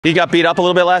You got beat up a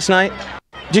little bit last night?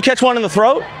 Did you catch one in the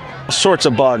throat? All sorts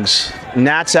of bugs.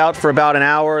 Gnats out for about an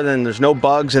hour, then there's no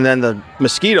bugs, and then the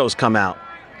mosquitoes come out.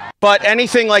 But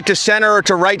anything like to center or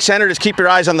to right center, just keep your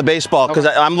eyes on the baseball, because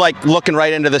I'm like looking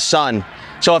right into the sun.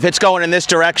 So if it's going in this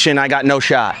direction, I got no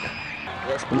shot.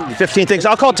 15 things.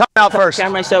 I'll call timeout first.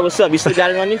 Camera and say what's up. You still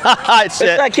got it on you? That's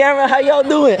it. What's up, camera? How y'all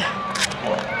doing?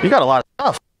 You got a lot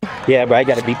of stuff. Yeah, bro. I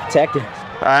got to be protected.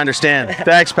 I understand.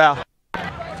 Thanks, pal.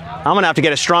 I'm going to have to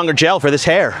get a stronger gel for this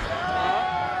hair.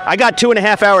 I got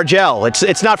 2.5 hour gel.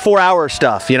 It's not 4 hour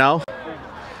stuff, you know?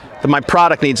 But my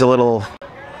product needs a little,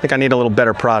 I think I need a little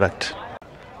better product.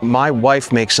 My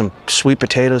wife makes some sweet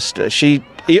potatoes.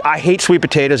 I hate sweet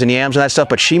potatoes and yams and that stuff,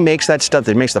 but she makes that stuff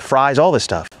that makes the fries, all this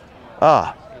stuff.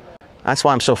 That's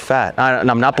why I'm so fat. And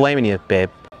I'm not blaming you,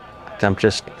 babe. I'm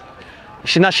just,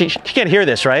 she can't hear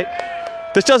this, right?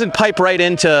 This doesn't pipe right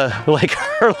into like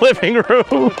her living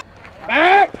room.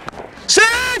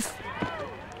 Safe!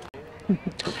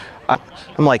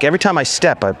 I'm like, every time I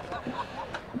step, I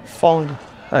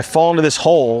fall into this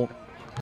hole